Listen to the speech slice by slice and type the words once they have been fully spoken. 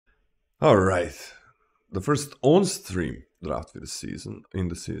Alright. The first on-stream draft with the season, in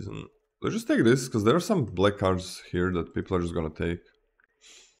the season. Let's just take this, because there are some black cards here that people are just gonna take.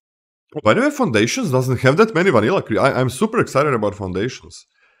 Oh, by the way, Foundations doesn't have that many vanilla. I'm super excited about Foundations.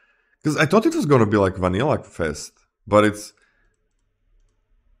 Because I thought it was gonna be like Vanilla Fest. But it's...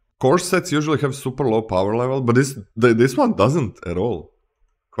 Core sets usually have super low power level, but this one doesn't at all.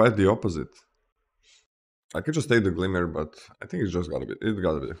 Quite the opposite. I could just take the Glimmer, but I think it's just gotta be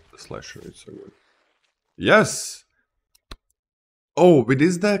the Slasher. It's so good. Yes! Oh, with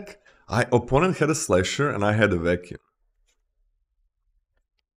this deck, opponent had a Slasher and I had a Vacuum.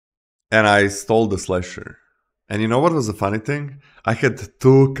 And I stole the Slasher. And you know what was the funny thing? I had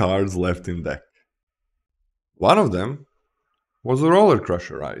 2 cards left in deck. One of them was a Roller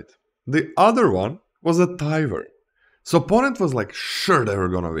Crusher, right? The other one was a Tiver. So opponent was like sure they were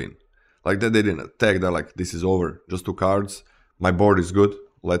gonna win. Like they didn't attack, they're like, this is over, just 2 cards, my board is good,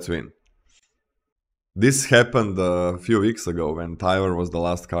 let's win. This happened a few weeks ago when Tiver was the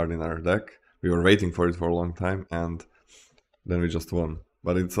last card in our deck. We were waiting for it for a long time and then we just won.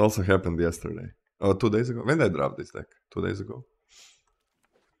 But it's also happened yesterday. Oh, 2 days ago? When did I draft this deck? 2 days ago?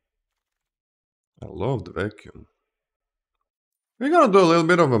 I love the Vacuum. We're gonna do a little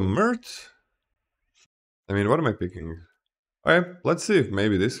bit of a Mert. I mean, what am I picking? Okay, let's see if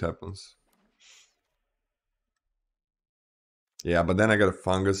maybe this happens. Yeah, but then I got a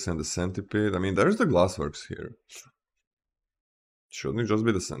Fungus and the Centipede. I mean, there's the Glassworks here. Shouldn't it just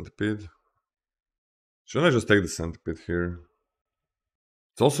be the Centipede? Shouldn't I just take the Centipede here?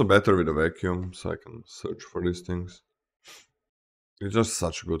 It's also better with a Vacuum, so I can search for these things. It's just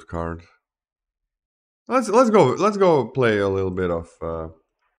such a good card. Let's go play a little bit of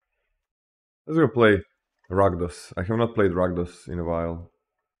let's go play Rakdos. I have not played Rakdos in a while.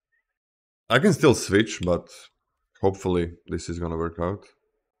 I can still switch, but hopefully this is gonna work out.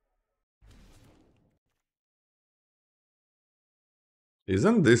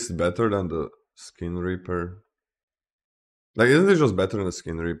 Isn't this better than the Skin Reaper? Like, isn't this just better than the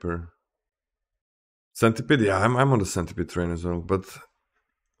Skin Reaper? Centipede? Yeah, I'm on the Centipede train as well, but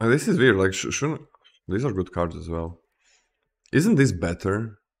this is weird. Like, shouldn't... These are good cards as well. Isn't this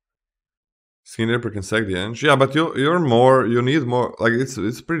better? Skin Reaper can sack the Eng. Yeah, but you need more. Like, it's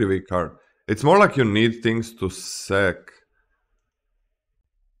a pretty weak card. It's more like you need things to sack.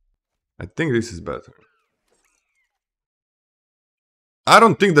 I think this is better. I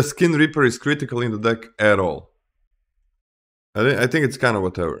don't think the Skin Reaper is critical in the deck at all. I think it's kind of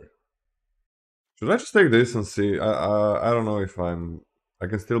whatever. Should I just take this and see? I don't know if I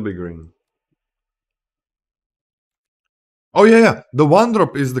can still be green. Oh yeah. The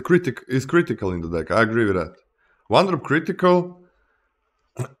 1-drop is critical in the deck. I agree with that. 1-drop critical.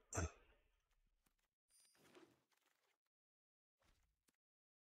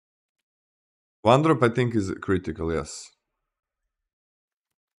 1-drop I think is critical, yes.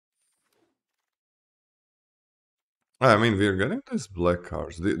 I mean, we're getting these black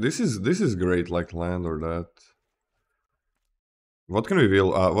cards. This is great, like land or that. What can we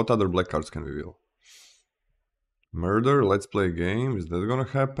wheel? What other black cards can we wheel? Murder, let's play a game. Is that gonna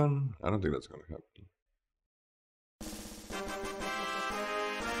happen? I don't think that's gonna happen.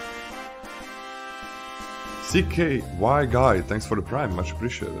 CKY Guy, thanks for the prime, much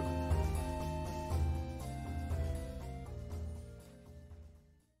appreciated.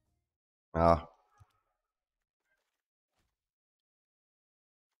 Ah.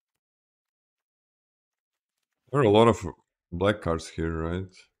 There are a lot of black cards here,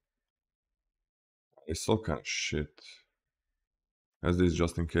 right? It's all kind of shit. As this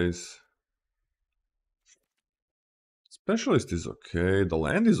just in case. Specialist is okay. The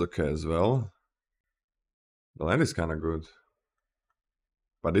land is okay as well. The land is kind of good.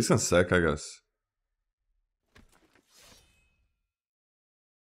 But this can sack, I guess.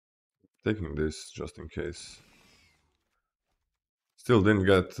 Taking this just in case. Still didn't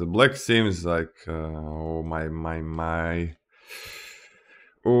get... Black seems like... oh my...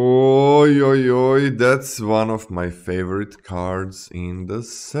 Oi, that's one of my favorite cards in the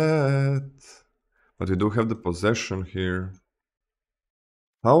set. But we do have the possession here.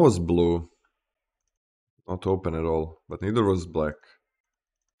 How was blue? Not open at all, but neither was black.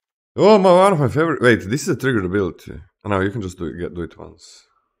 Oh, one of my favorite... Wait, this is a triggered ability. Oh, no, you can just do it once.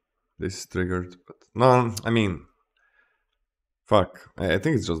 This is triggered, but... No, I mean... Fuck, I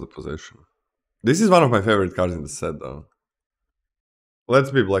think it's just the possession. This is one of my favorite cards in the set, though. Let's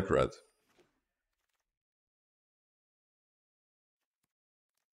be black-red.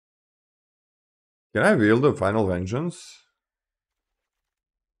 Can I wield the Final Vengeance?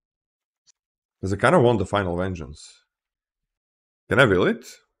 Because I kind of want the Final Vengeance. Can I will it?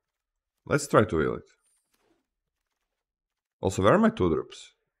 Let's try to wheel it. Also, where are my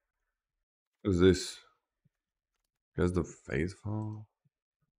 2-drops? What is this? Here's the Faithful.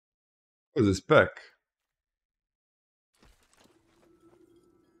 What is this pack?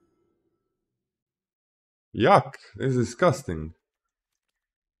 Yuck! This is disgusting.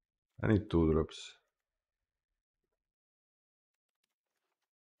 I need 2-drops.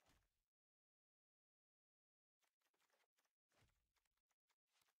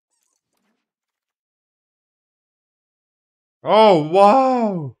 Oh,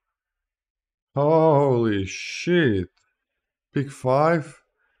 wow! Holy shit. Pick 5?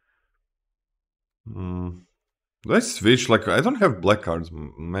 Let's switch. Like, I don't have black cards,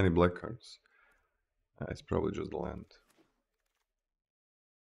 many black cards. It's probably just the land.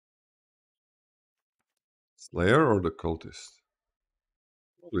 Slayer or the cultist?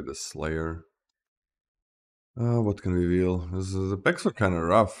 Probably the Slayer. What can we wheel? The packs are kind of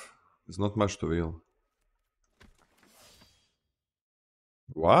rough. There's not much to wheel.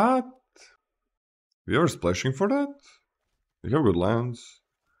 What? We ever splashing for that? We have good lands.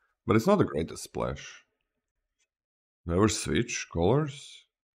 But it's not the greatest splash. We ever switch colors?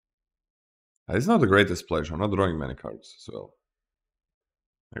 It's not the greatest splash. I'm not drawing many cards as well.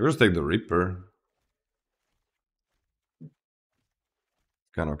 I could just take the Reaper.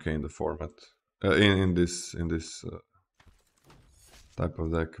 Kind of okay in the format. In this type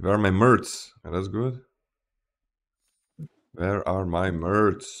of deck. Where are my Merts? That's good. Where are my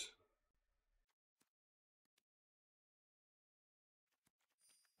Merts?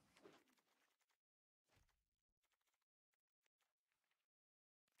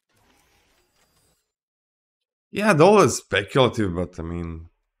 Yeah, the all is speculative, but I mean,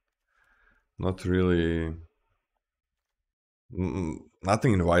 not really.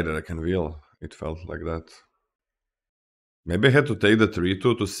 Nothing in white that I can wheel. It felt like that. Maybe I had to take the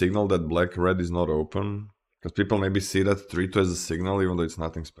 3-2 to signal that black-red is not open. Because people maybe see that 3-2 as a signal, even though it's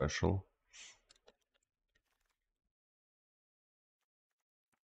nothing special.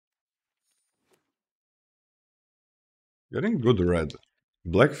 Getting good red.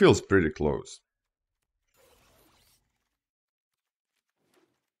 Black feels pretty close.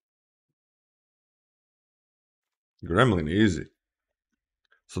 Gremlin, easy.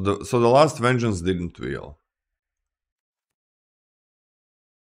 So the last Vengeance didn't wheel.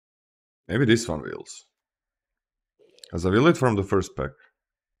 Maybe this one wheels. As I wheel it from the first pack.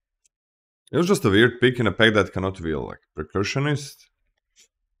 It was just a weird pick in a pack that cannot wheel, like Percussionist.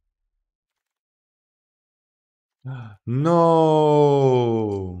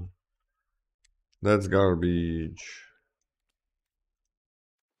 No! That's garbage.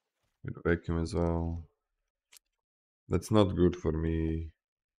 With the vacuum as well. That's not good for me.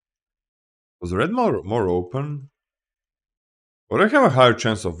 Was red more open? Or do I have a higher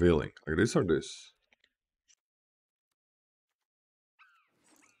chance of wheeling? Like this or this?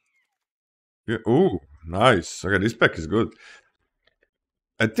 Yeah, ooh, nice. Okay, this pack is good.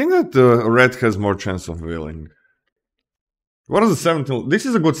 I think that red has more chance of wheeling. What is the 17? This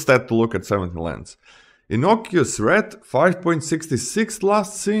is a good stat to look at 17 lands. Innocuous red, 5.66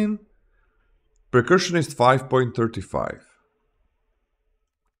 last seen. Percussionist, 5.35.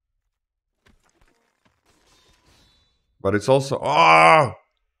 But it's also... Oh!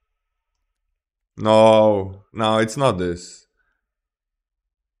 No, it's not this.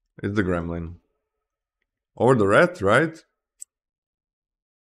 It's the Gremlin. Or the red, right?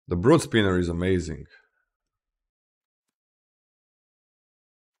 The Brood Spinner is amazing.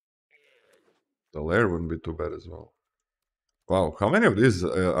 The lair wouldn't be too bad as well. Wow, how many of these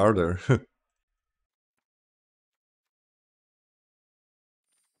are there?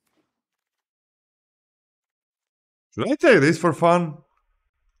 Should I take this for fun?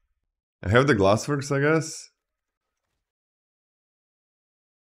 I have the Glassworks, I guess.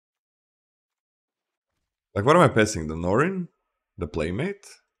 Like, what am I passing? The Norin? The Playmate?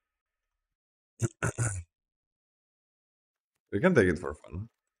 We can take it for fun.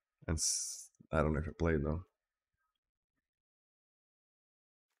 And I don't know if I play it though.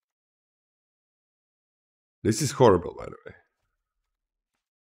 This is horrible, by the way.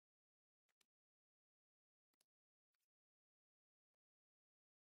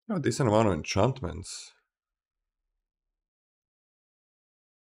 Oh, decent amount of enchantments.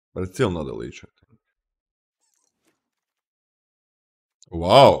 But it's still not a leech, I think.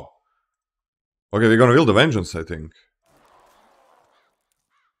 Wow. Okay, we're gonna wield the Vengeance, I think.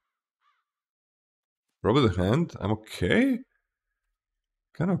 Probably the hand. I'm okay.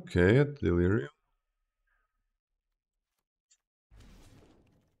 Kinda okay at Delirium.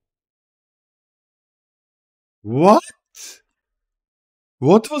 What?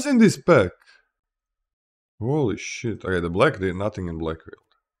 What was in this pack? Holy shit. Okay, the black did nothing in black field.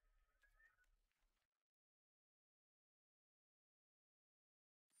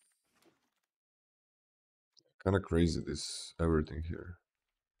 Kinda crazy this everything here.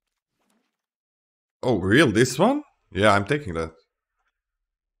 Oh, real? This one? Yeah, I'm taking that.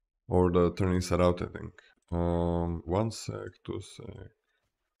 Or the turn inside out, I think. 1 sec, 2 sec.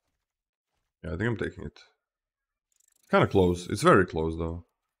 Yeah, I think I'm taking it. Kinda close. It's very close though.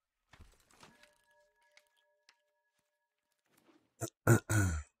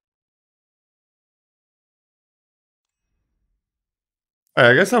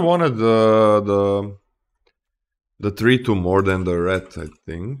 I guess I wanted the 3-2 more than the red, I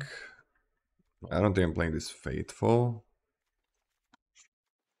think. I don't think I'm playing this faithful.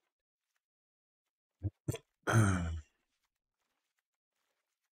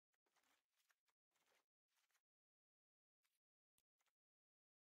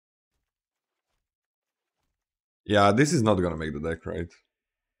 Yeah, this is not gonna make the deck, right?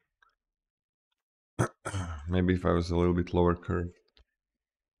 Maybe if I was a little bit lower curve.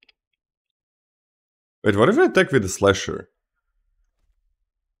 Wait, what if I attack with the slasher?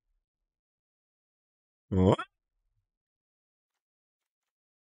 What?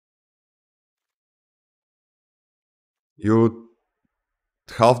 You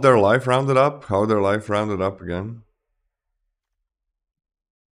half their life rounded up? How their life rounded up again?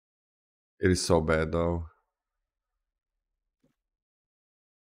 It is so bad though.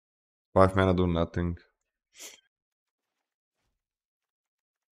 5 mana do nothing.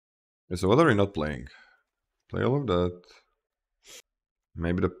 Okay, so what are we not playing? Play all of that.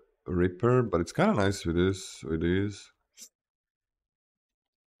 Maybe the Ripper, but it's kinda nice with this, with these.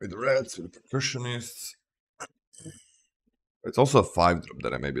 With the reds, with the percussionists. It's also a 5-drop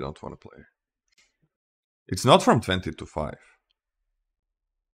that I maybe don't want to play. It's not from 20 to 5.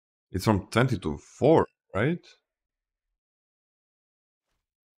 It's from 20 to 4, right?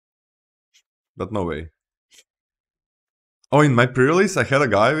 But no way. Oh, in my pre-release, I had a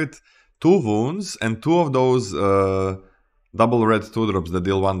guy with 2 wounds and 2 of those double red 2-drops that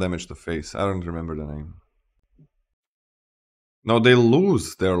deal 1 damage to face. I don't remember the name. No, they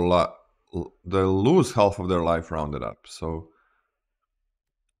lose their they lose half of their life rounded up. So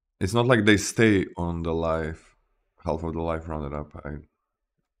it's not like they stay on the life, half of the life rounded up.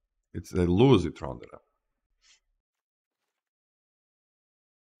 It's they lose it rounded up.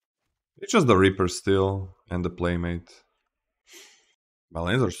 It's just the Reaper still and the Playmate. My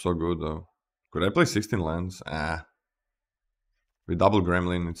lands are so good though. Could I play 16 lands? Ah. With double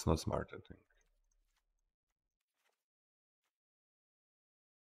Gremlin, it's not smart, I think.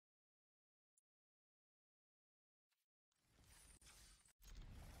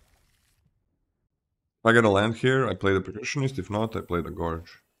 If I get a land here, I play the Percussionist. If not, I play the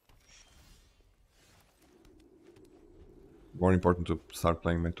Gorge. More important to start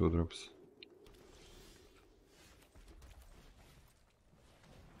playing my 2-drops.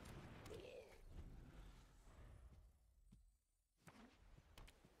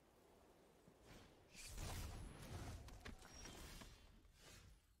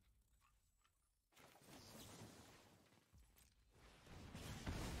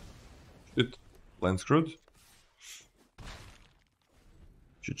 Shit. Land screwed.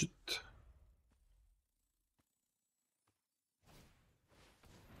 Shit.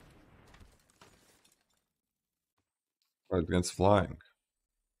 Right against flying.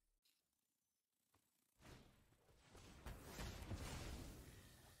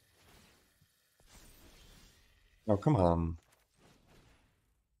 Oh, come on.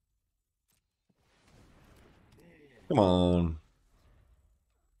 Come on.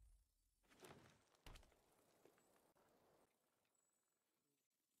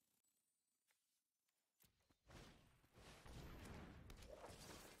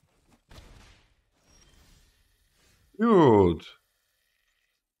 Dude.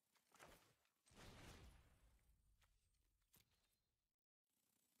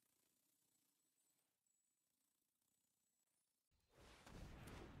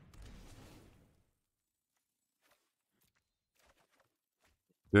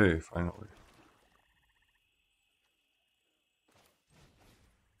 Okay, finally.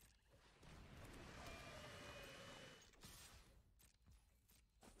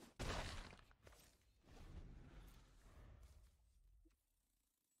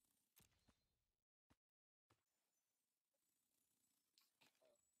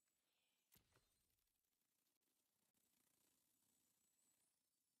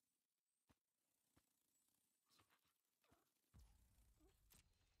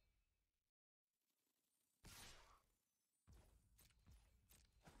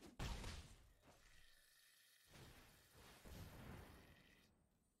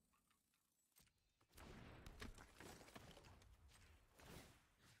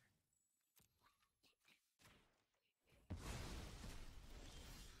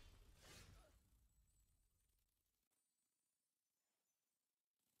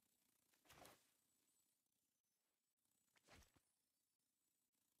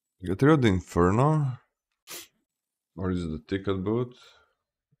 Get rid of the Inferno? Or is it the ticket boot?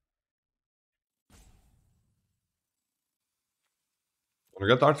 I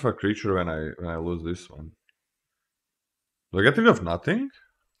get artifact creature when I lose this one. Do I get rid of nothing?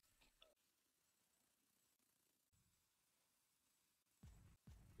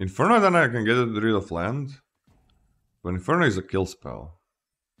 Inferno, then I can get rid of land. But Inferno is a kill spell.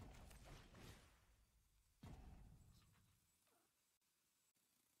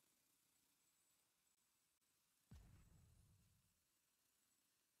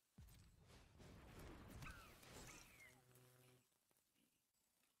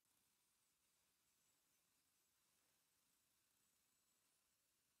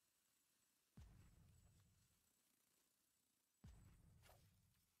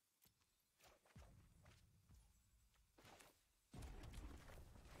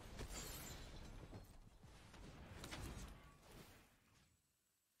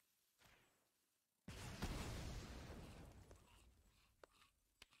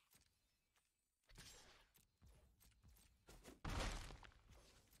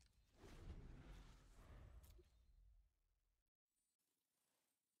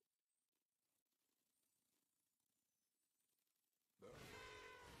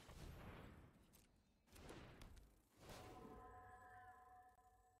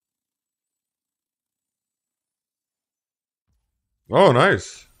 Oh,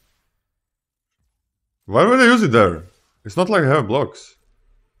 nice. Why would I use it there? It's not like I have blocks.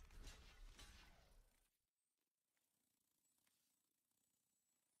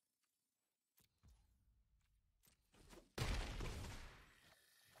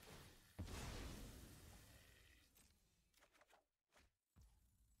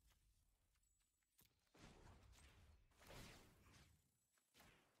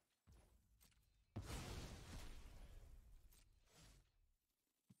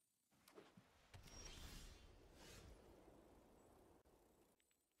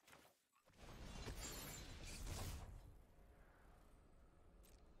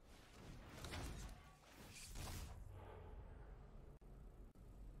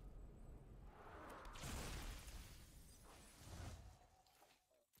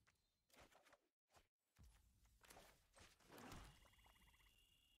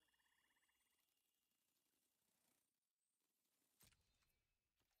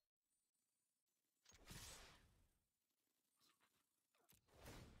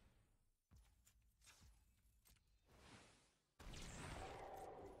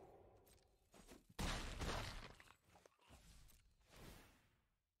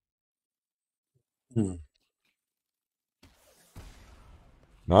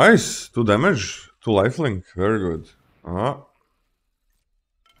 Nice. 2 damage. 2 lifelink. Very good.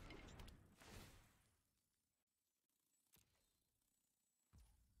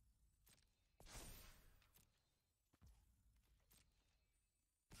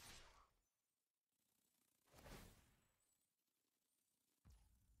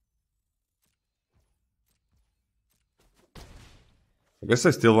 I guess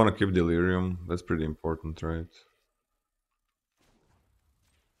I still want to keep Delirium. That's pretty important, right?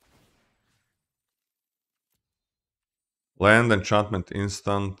 Land, enchantment,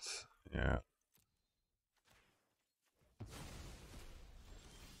 instant. Yeah.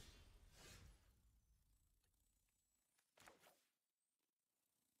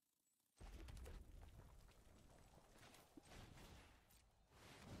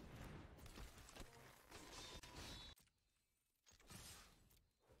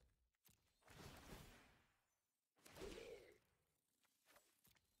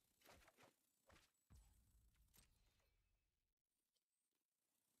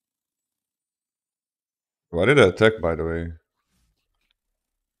 Why did I attack, by the way?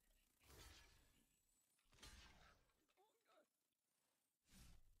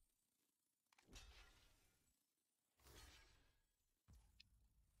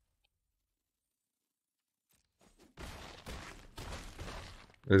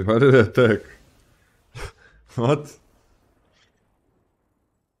 Wait, why did I attack? What?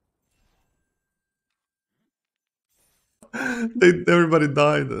 Everybody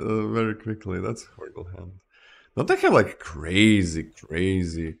died very quickly. That's a horrible hand. Don't they have like crazy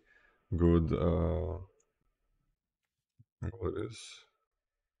good what is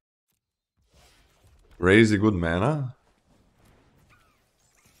crazy good mana?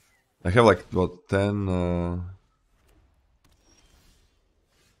 I have like what 10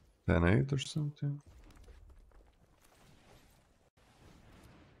 10-8 or something.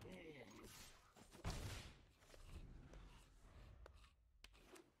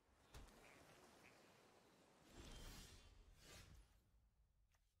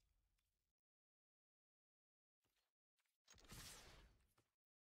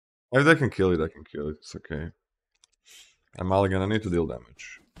 If they can kill it, I can kill it. It's okay. I'm mulligan. I need to deal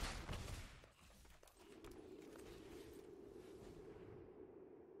damage.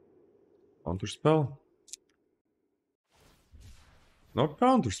 Counter spell. No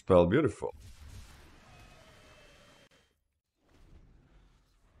counter spell. Beautiful.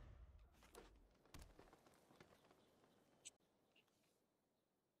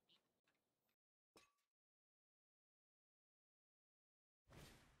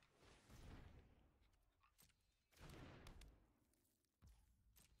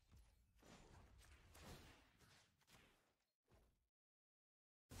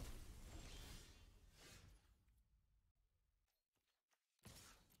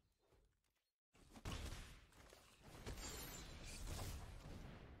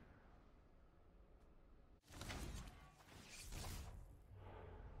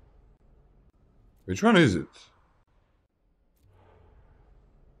 Which one is it?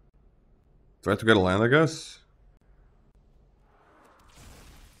 Try to get a land, I guess.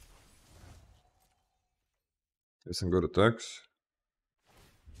 Get some good attacks.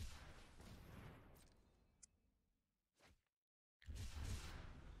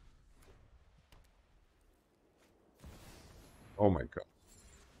 Oh my god.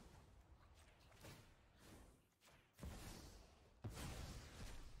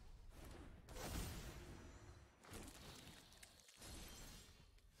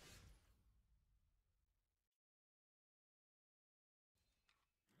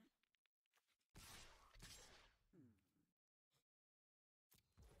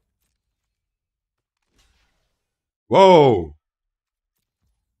 Whoa!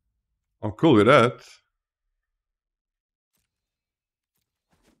 I'm cool with that.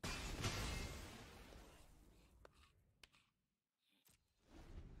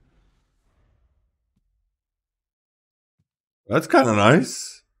 That's kind of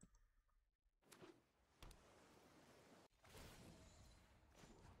nice.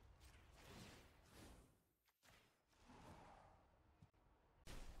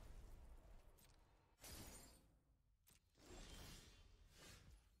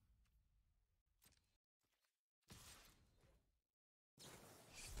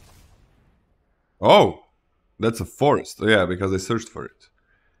 Oh! That's a forest. Yeah, because I searched for it.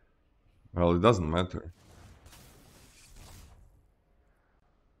 Well, it doesn't matter.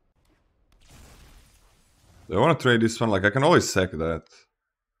 Do I want to trade this one? Like, I can always sack that.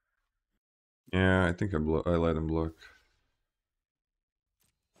 Yeah, I think I let him block.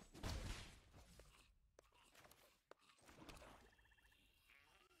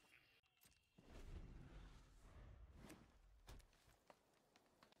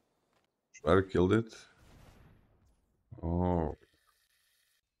 Should I have killed it? Oh.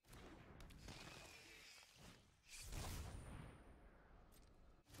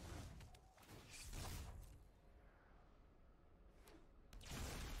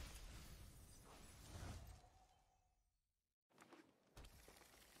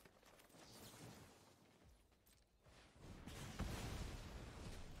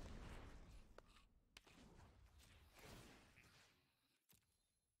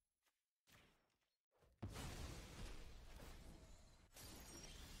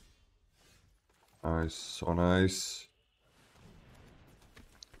 Nice, so nice.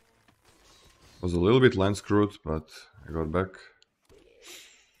 Was a little bit land screwed, but I got back.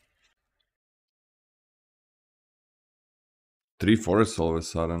 Three forests all of a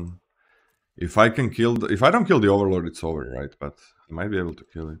sudden. If I can kill if I don't kill the Overlord, it's over, right? But I might be able to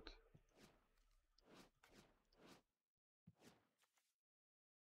kill it.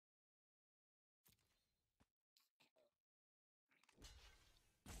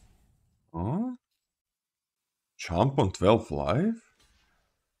 Huh? Chomp on 12 life?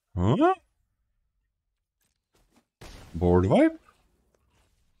 Huh? Board wipe?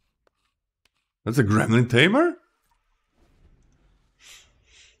 That's a Gremlin Tamer?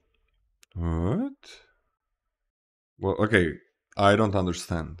 What? Well, okay. I don't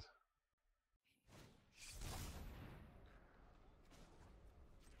understand.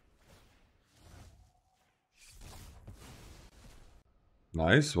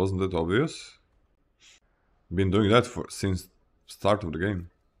 Nice, wasn't that obvious? Been doing that since start of the game.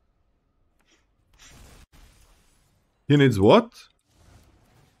 He needs what?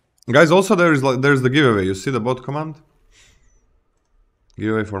 Guys, also there's the giveaway. You see the bot command?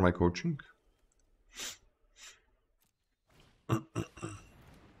 Giveaway for my coaching.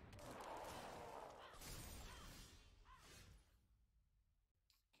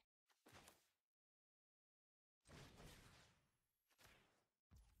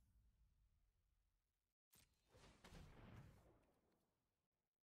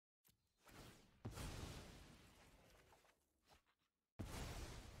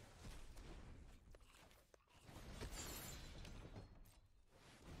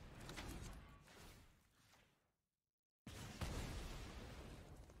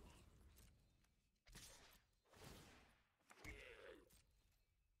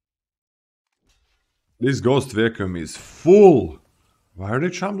 This Ghost Vacuum is full. Why are they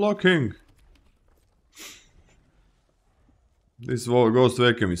champ blocking? This Ghost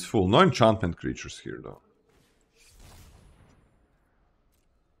Vacuum is full. No enchantment creatures here though.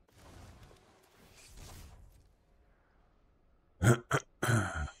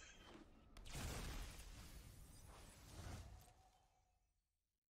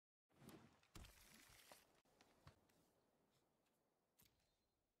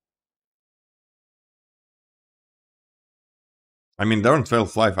 I mean, they're on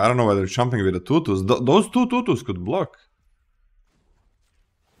 12 life. I don't know whether they're jumping with the tutus. Those two tutus could block.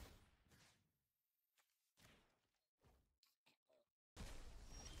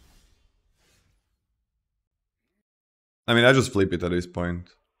 I mean, I just flip it at this point.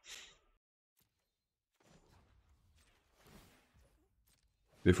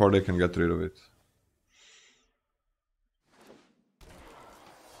 Before they can get rid of it.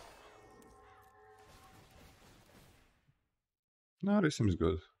 No, this seems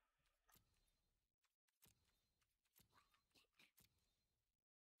good.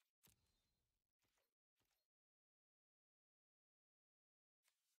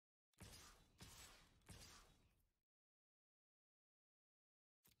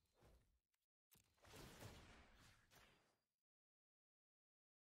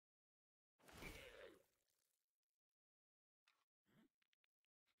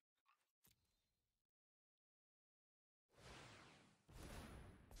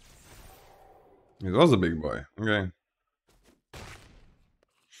 It was a big boy. Okay.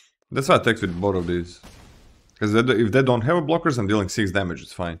 That's why I attacked with both of these. Because if they don't have blockers, I'm dealing 6 damage,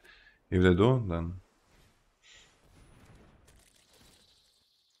 it's fine. If they do, then...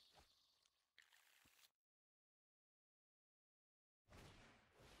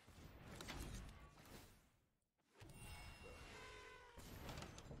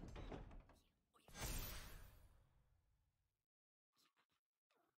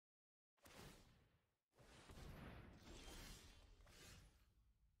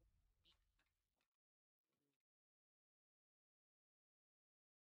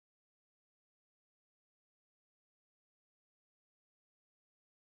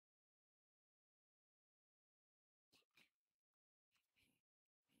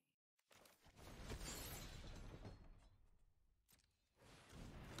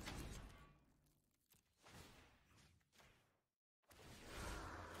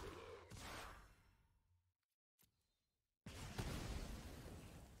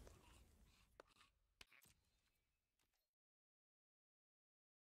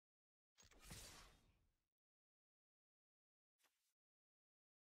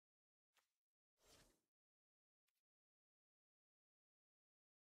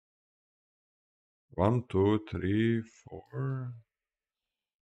 One, two, three, four...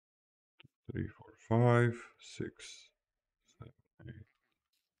 3, 4, 5, 6, 7, 8.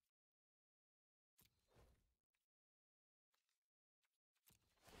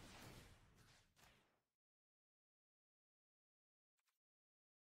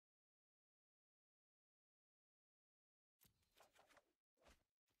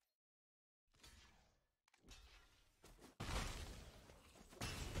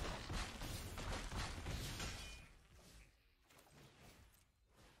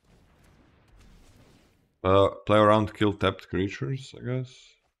 Play around, kill tapped creatures, I guess.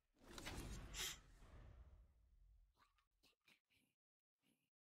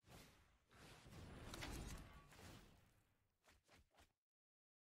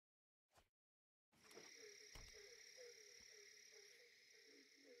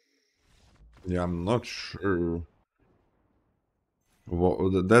 Yeah, I'm not sure.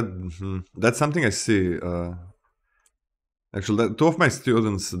 That's something I see. Actually, two of my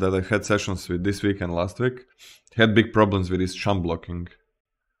students that I had sessions with this week and last week had big problems with his chump blocking.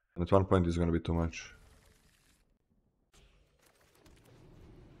 And at one point, it's going to be too much.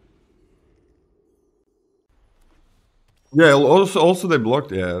 Yeah, also they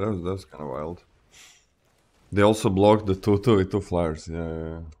blocked. Yeah, that's kind of wild. They also blocked the 2/2 with 2 flyers.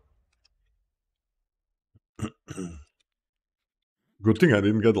 Yeah. Good thing I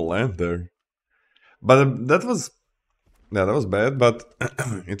didn't get a land there. But that was bad. But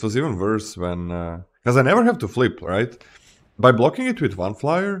it was even worse when because I never have to flip, right? By blocking it with 1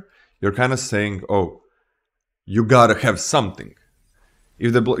 flyer, you're kind of saying, "Oh, you gotta have something."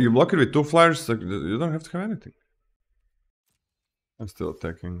 If you block it with 2 flyers, like, you don't have to have anything. I'm still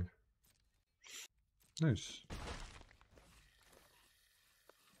attacking. Nice.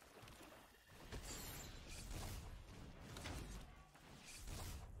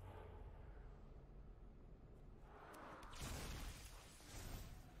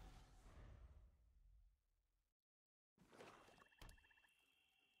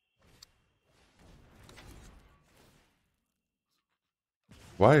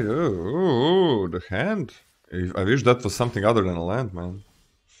 Why? Oh, the hand. I wish that was something other than a land, man.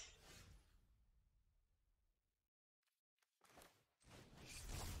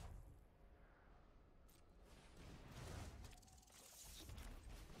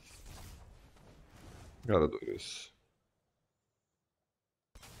 Gotta do this.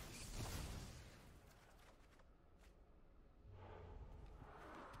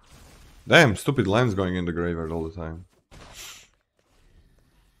 Damn, stupid lands going in the graveyard all the time.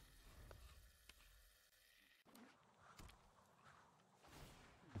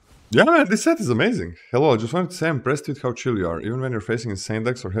 Yeah, man, this set is amazing. Hello, I just wanted to say I'm impressed with how chill you are, even when you're facing insane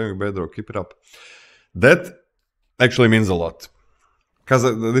decks or having a bad draw. Keep it up. That actually means a lot. Because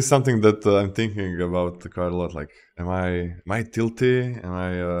this is something that I'm thinking about quite a lot. Like, am I tilty? Am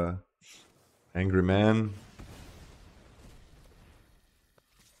I angry man?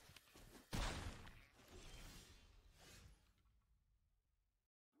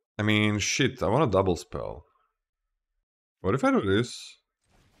 I mean, shit, I want a double spell. What if I do this?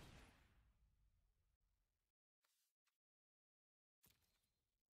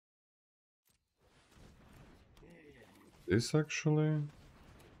 This actually?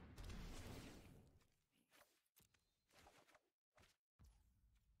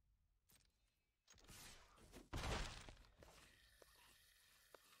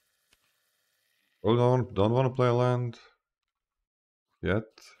 Oh, don't want to play a land yet.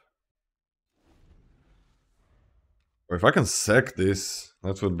 Or if I can sack this,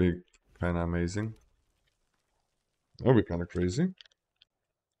 that would be kind of amazing. That would be kind of crazy.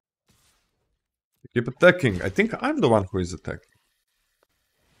 Keep attacking. I think I'm the one who is attacking.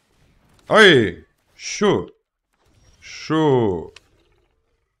 Oi! Shoo! Shoo!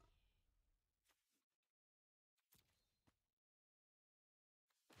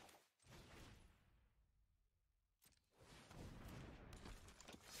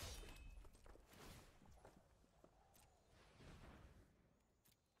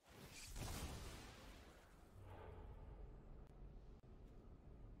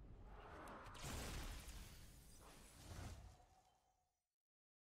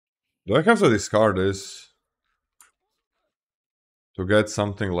 Do I have to discard this to get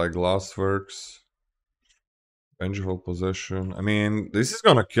something like Glassworks? Vengeful Possession. I mean, this is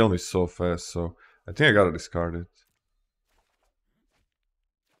gonna kill me so fast, so I think I gotta discard it.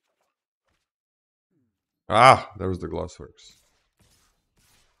 Ah, there's the Glassworks.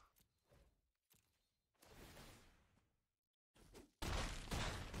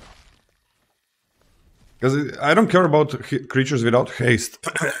 Because I don't care about creatures without haste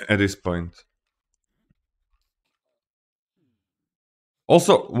at this point.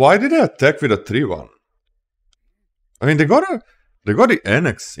 Also, why did they attack with a 3-1? I mean, they got the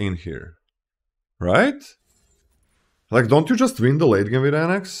Annex in here, right? Like, don't you just win the late game with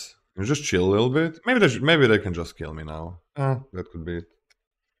Annex? You just chill a little bit? Maybe they can just kill me now. That could be it.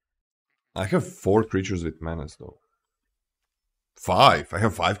 I have 4 creatures with menace, though. 5? I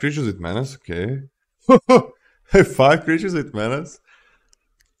have 5 creatures with menace? Okay. I have 5 creatures with menace?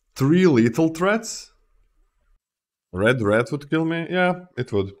 3 lethal threats? Red would kill me? Yeah,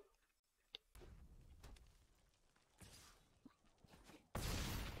 it would.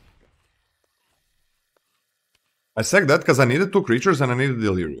 I sacked that because I needed 2 creatures and I needed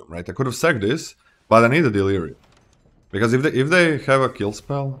Delirium, right? I could have sacked this, but I needed Delirium. Because if they have a kill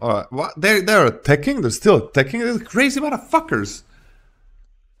spell... what? They're attacking? They're still attacking? They're crazy motherfuckers!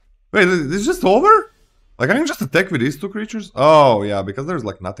 Wait, this is just over? Like, I can just attack with these 2 creatures? Oh, yeah, because there's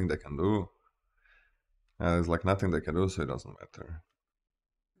like nothing they can do. There's like nothing they can do, so it doesn't matter.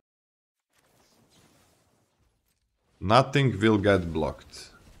 Nothing will get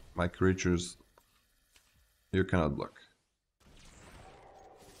blocked. My creatures... You cannot block.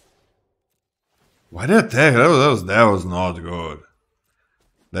 Why did I attack? That was not good.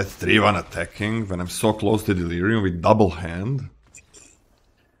 That's 3-1 attacking when I'm so close to Delirium with double hand.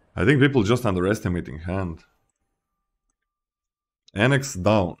 I think people just underestimating hand. Annex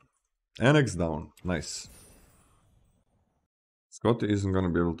down. Annex down. Nice. Scotty isn't gonna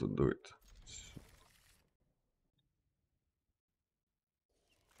be able to do it.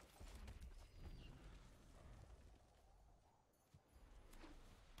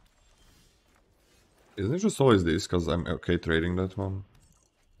 Isn't it just always this, because I'm okay trading that one?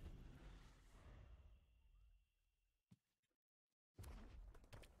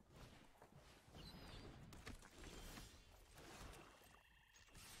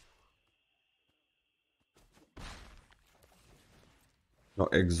 No,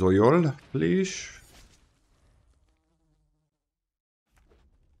 Exoyol, please.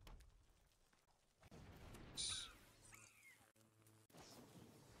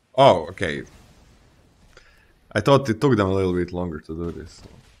 Oh, okay. I thought it took them a little bit longer to do this, so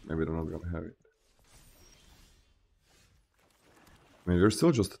maybe they're not gonna have it. Maybe they're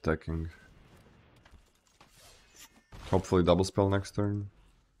still just attacking. Hopefully double spell next turn.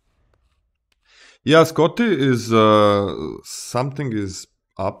 Yeah, Scotty is... something is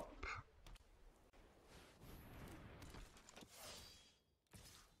up.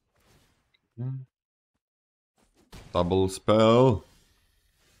 Double spell.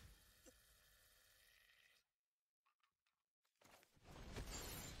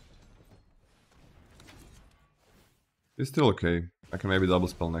 It's still okay. I can maybe double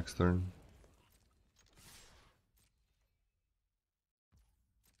spell next turn.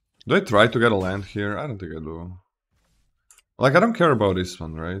 Do I try to get a land here? I don't think I do. Like, I don't care about this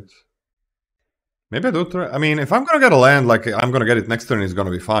one, right? Maybe I do try. I mean, if I'm gonna get a land, like, I'm gonna get it next turn, it's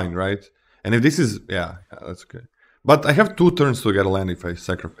gonna be fine, right? And if this is... yeah, that's okay. But I have 2 turns to get a land if I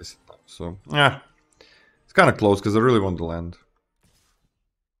sacrifice it now, so... yeah. It's kind of close, because I really want the land.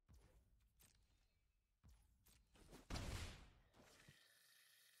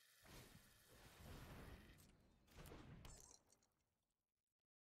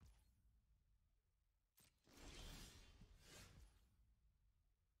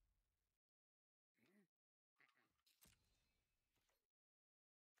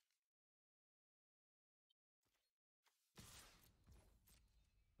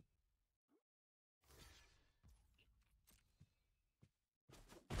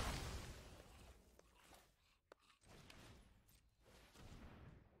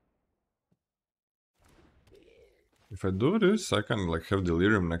 If I do this, I can, like, have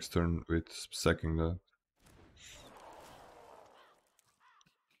Delirium next turn with sacking that.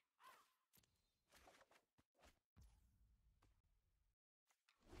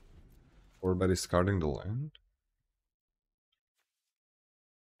 Or by discarding the land?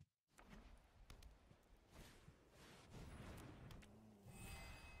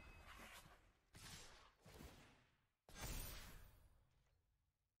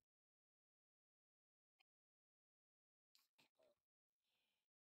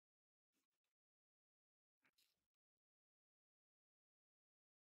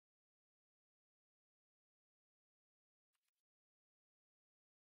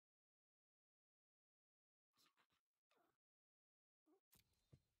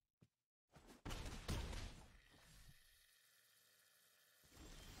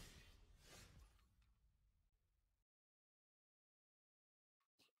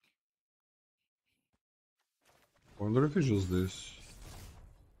 I wonder if it's just this.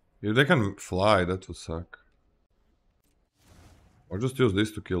 If they can fly, that would suck. Or just use this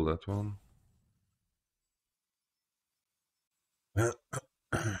to kill that one. And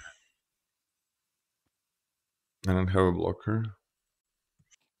then have a blocker.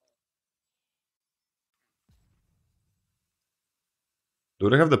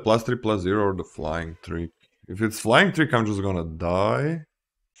 Do they have the +3/+0 or the flying trick? If it's flying trick, I'm just gonna die.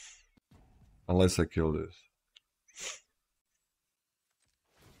 Unless I kill this.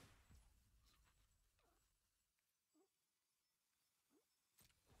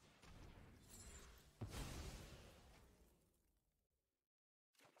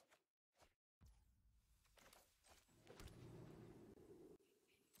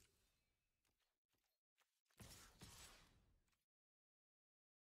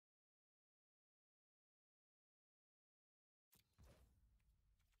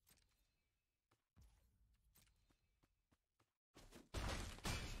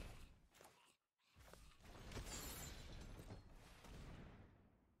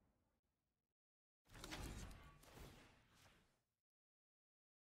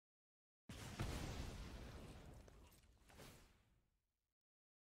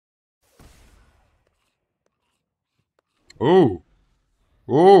 Oh!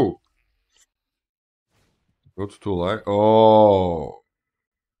 Oh! Go to 2 life. Oh!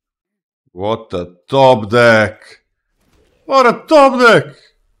 What a top deck! What a top deck!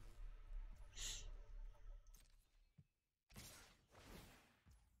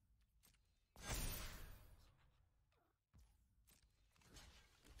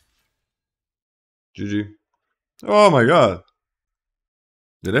 GG. Oh my god.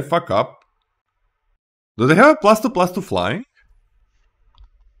 Did I fuck up? Do they have a +2/+2 flying?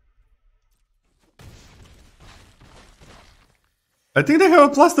 I think they have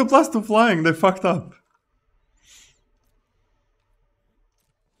a +2/+2 flying. They fucked up.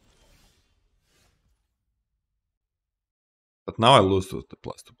 But now I lose to the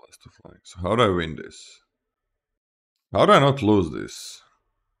 +2/+2 flying. So how do I win this? How do I not lose this?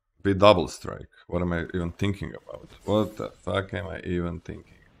 With double strike. What am I even thinking about? What the fuck am I even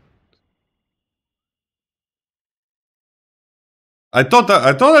thinking? I thought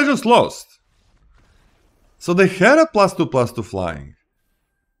I just lost. So they had a +2/+2 flying.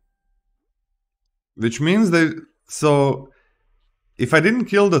 Which means they... So... If I didn't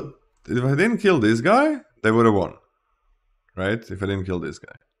kill this guy, they would have won. Right? If I didn't kill this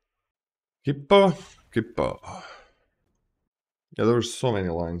guy. Hippo. Yeah, there were so many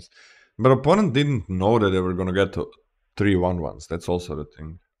lines. But opponent didn't know that they were gonna get to 3/1/1s. That's also the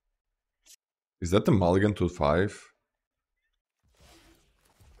thing. Is that the mulligan to 5?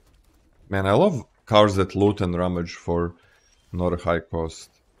 Man, I love cards that loot and rummage for not a high cost.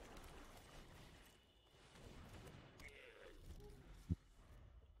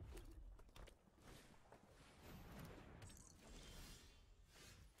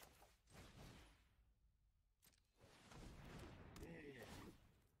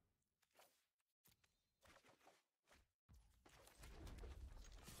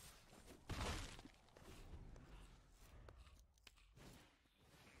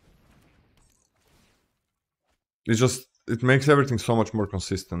 It makes everything so much more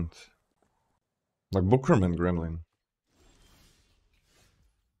consistent. Like Bookworm and Gremlin.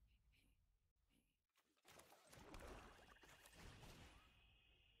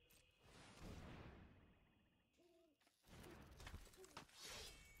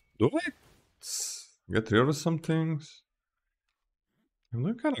 Do I get rid of some things? I'm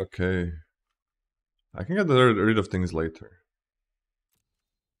doing kinda okay. I can get rid of things later.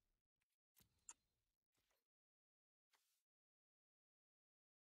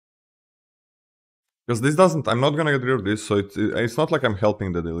 Because this doesn't... I'm not gonna get rid of this, so it's not like I'm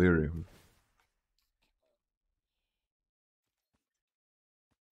helping the Delirium.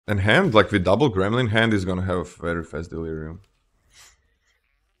 And hand, like with double Gremlin, hand is gonna have very fast Delirium.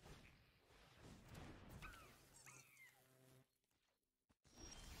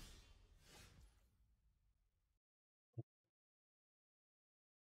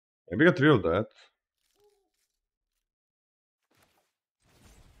 Maybe get rid of that.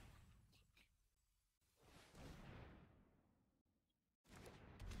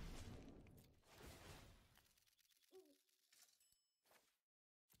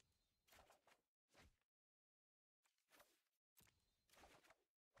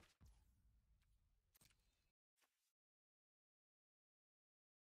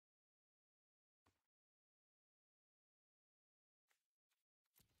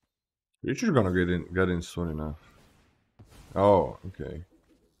 Creature's gonna get in soon enough. Oh, okay.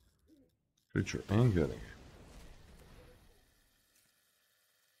 Creature ain't getting it.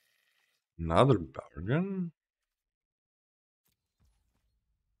 Another bargain?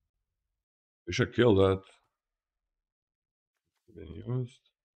 We should kill that. Been used.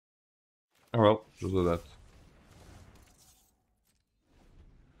 Oh well, just do that.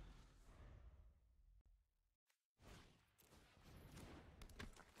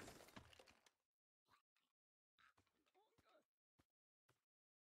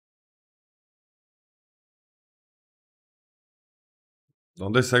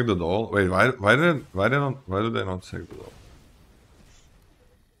 Don't they sack the doll? Wait, why do they not sack the doll?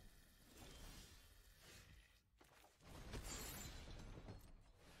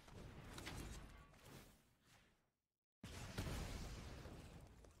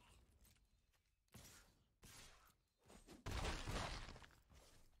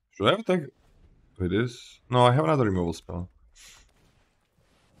 Should I have attack with this? No, I have another removal spell.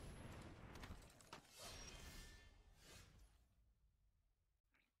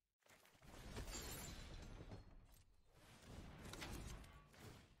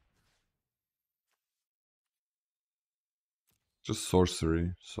 Just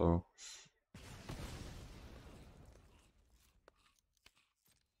sorcery, so...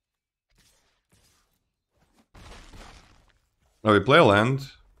 Now we play a land,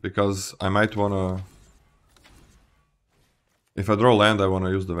 because I might wanna... If I draw land, I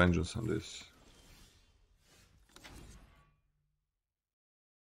wanna use the Vengeance on this.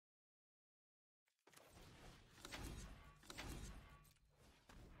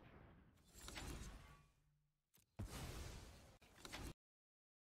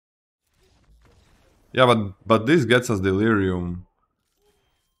 Yeah, but this gets us Delirium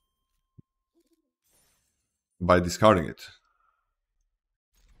by discarding it.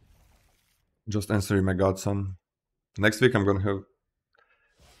 Just answering my godson. Next week I'm gonna have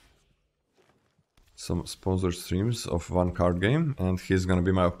some sponsored streams of one card game, and he's gonna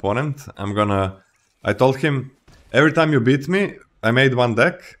be my opponent. I told him, every time you beat me, I made one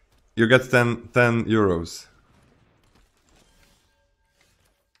deck, you get 10 euros.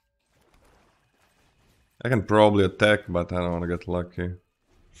 I can probably attack, but I don't wanna get lucky.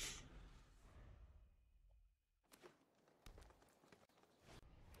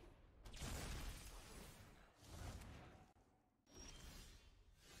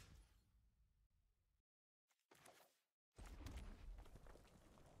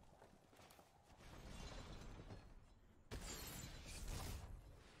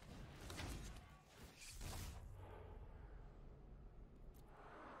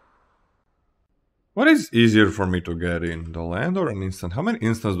 What is easier for me to get in, the land or an instant? How many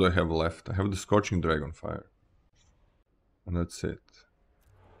instants do I have left? I have the Scorching Dragonfire. And that's it.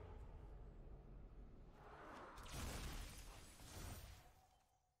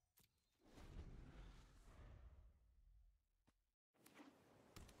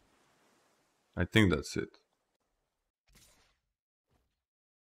 I think that's it.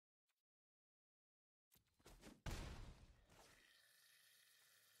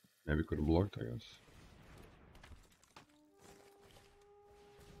 Maybe could have blocked, I guess.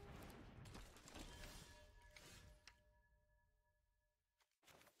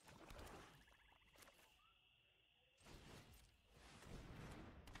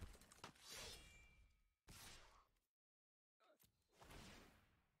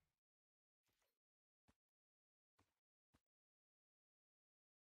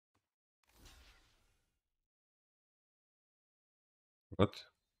 What?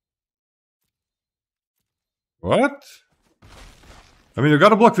 What? I mean, you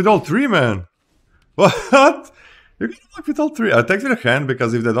gotta block with all three, man. What? You gotta block with all three. I take with a hand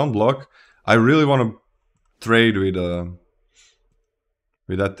because if they don't block, I really want to trade with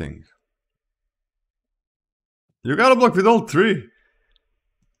that thing. You gotta block with all three.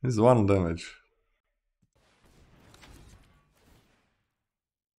 This is one damage.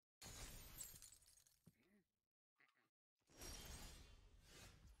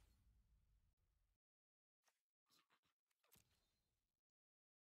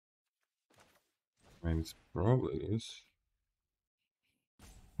 I mean, it's probably this.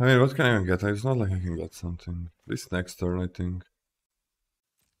 I mean, what can I even get? It's not like I can get something. This next turn, I think.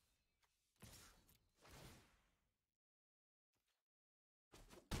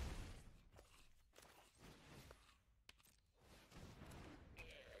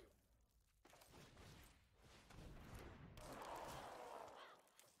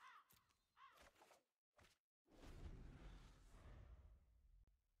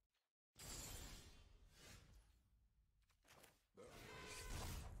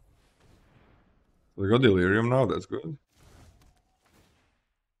 We got Delirium now, that's good.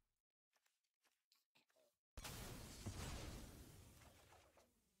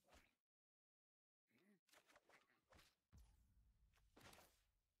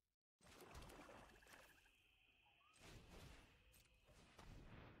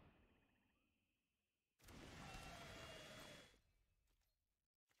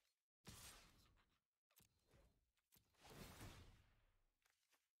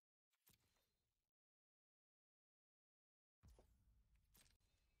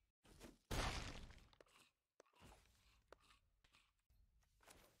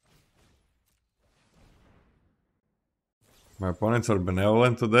 My opponents are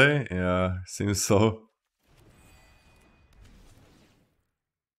benevolent today? Yeah, seems so.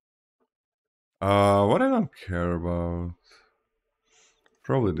 What I don't care about?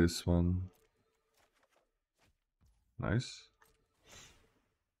 Probably this one. Nice.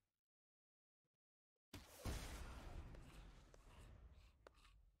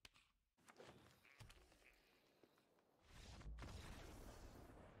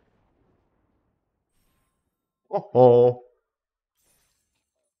 Oh.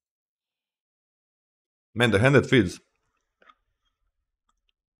 Man, the hand that feeds.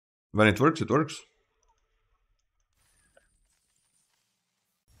 When it works, it works.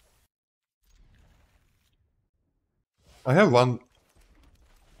 I have one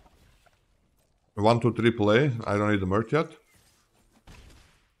 2 3 play. I don't need the Merc yet.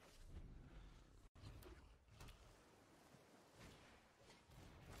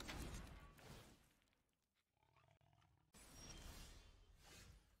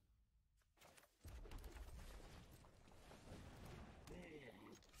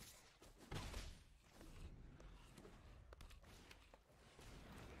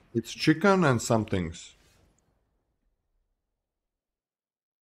 It's chicken and some things.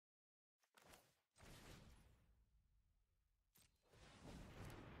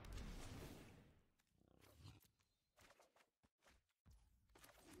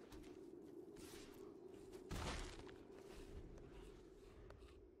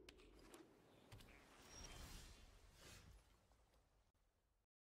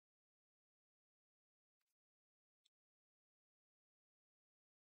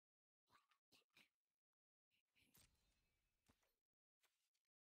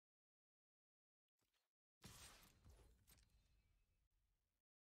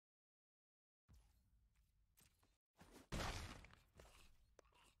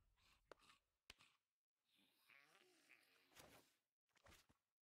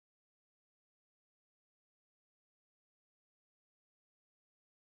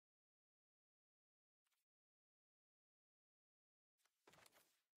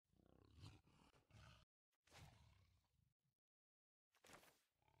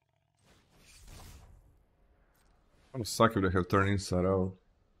 Would suck if they have turned inside out.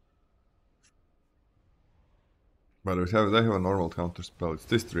 But they have a normal counter spell. It's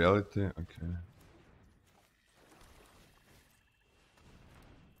this reality? Okay.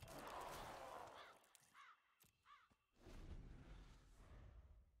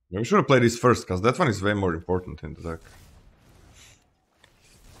 We should have played this first, because that one is way more important in the deck.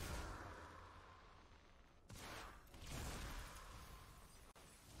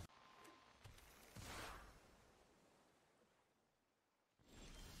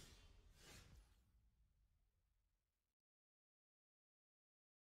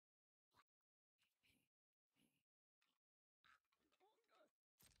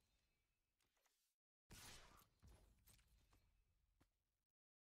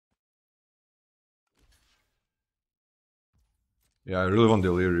 Yeah, I really want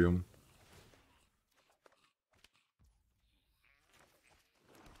Delirium.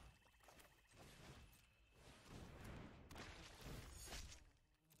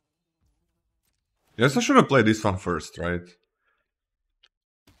 Yes, I should have played this one first, right?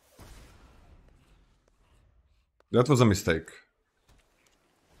 That was a mistake.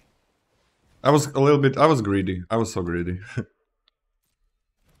 I was greedy. I was so greedy.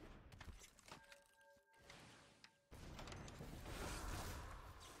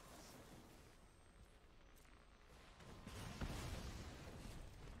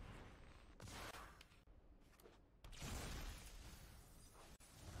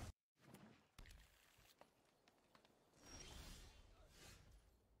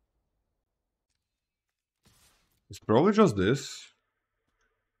 It's probably just this.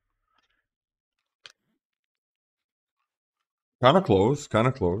 Kinda close,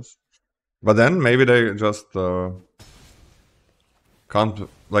 kinda close. But then maybe they just can't...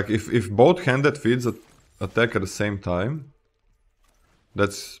 Like, if both handed feeds attack at the same time,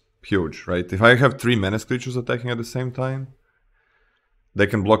 that's huge, right? If I have 3 menace creatures attacking at the same time, they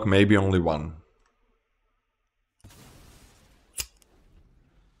can block maybe only one.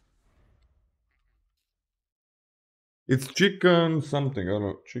 It's chicken something, I don't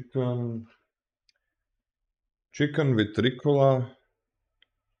know, chicken with Ricola,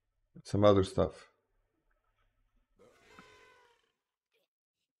 some other stuff.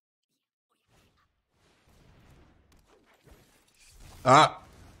 Ah!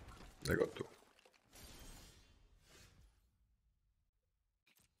 I got 2.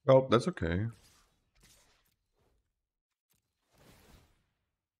 Well, that's okay.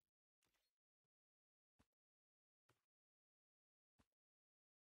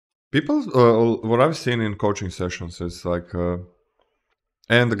 People, what I've seen in coaching sessions is like,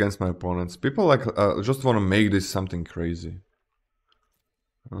 and against my opponents, people like just want to make this something crazy.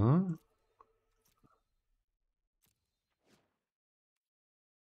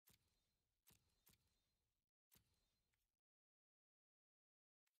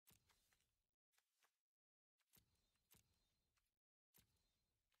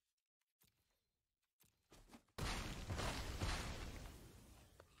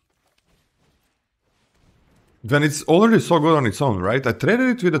 Then it's already so good on its own, right? I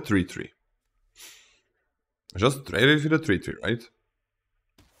traded it with a 3-3. I just traded it with a 3-3, right?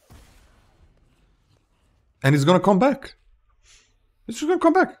 And it's gonna come back. It's just gonna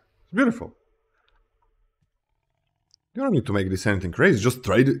come back. It's beautiful. You don't need to make this anything crazy. Just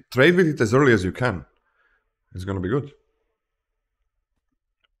trade with it as early as you can. It's gonna be good.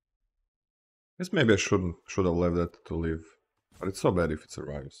 Guess maybe I should have left that to live. But it's so bad if it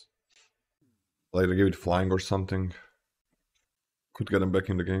survives. Later give it flying or something. Could get him back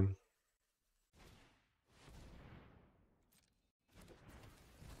in the game.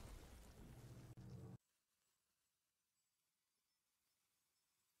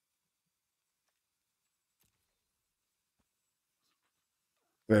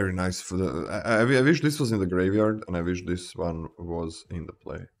 Very nice for the... I wish this was in the graveyard, and I wish this one was in the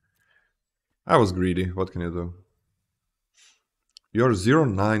play. I was greedy, what can you do? You're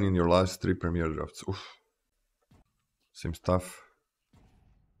 0-9 in your last 3 Premier drafts. Oof. Seems tough.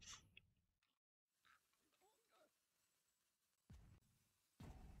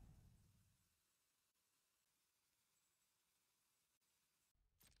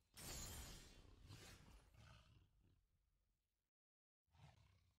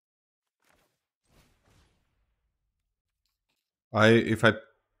 If I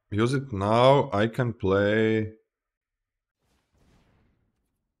use it now, I can play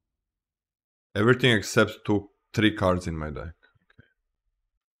everything except 3 cards in my deck. Okay.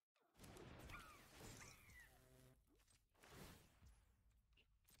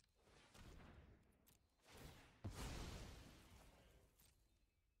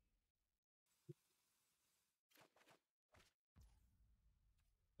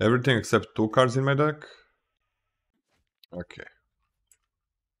 Everything except 2 cards in my deck. Okay.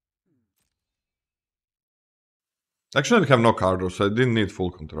 Actually, I have no card draw, so I didn't need full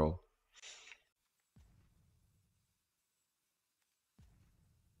control.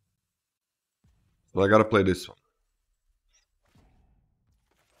 So I gotta play this one.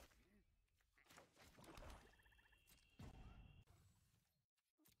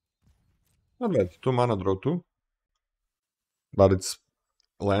 Not bad. 2 mana, draw 2. But it's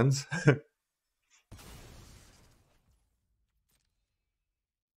lands.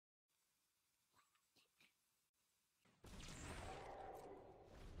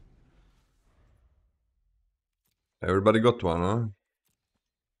 Everybody got one, huh?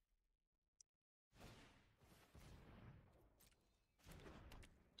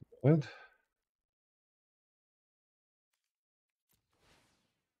 What?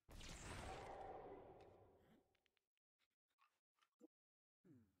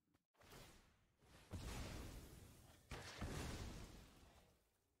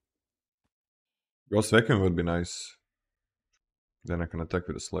 Ghost Vacuum would be nice. Then I can attack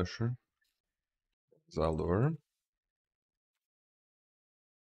with a slasher. Zaldor.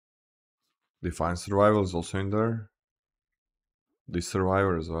 Define Survival is also in there. This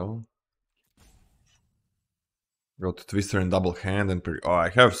Survivor as well. Got Twister and Double Hand and oh, I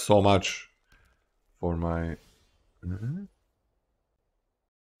have so much for my.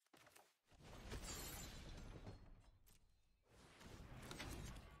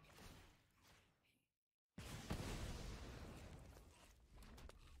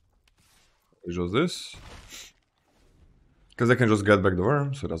 It's just this. Because I can just get back the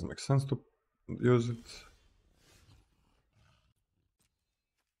worm, so it doesn't make sense to use it.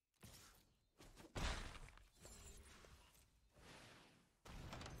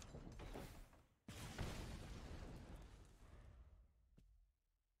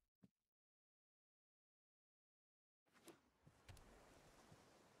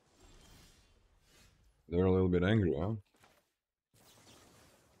 They're a little bit angry, huh?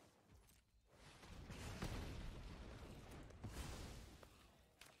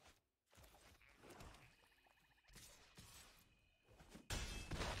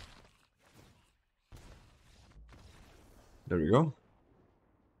 There we go.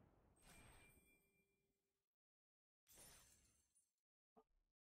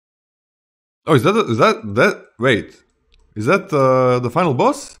 Oh, is that wait. Is that the final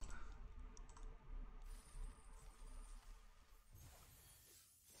boss?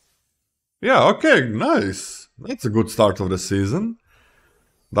 Yeah, okay, nice. That's a good start of the season.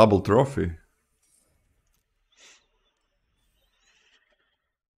 Double trophy.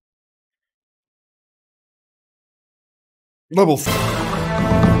 Double.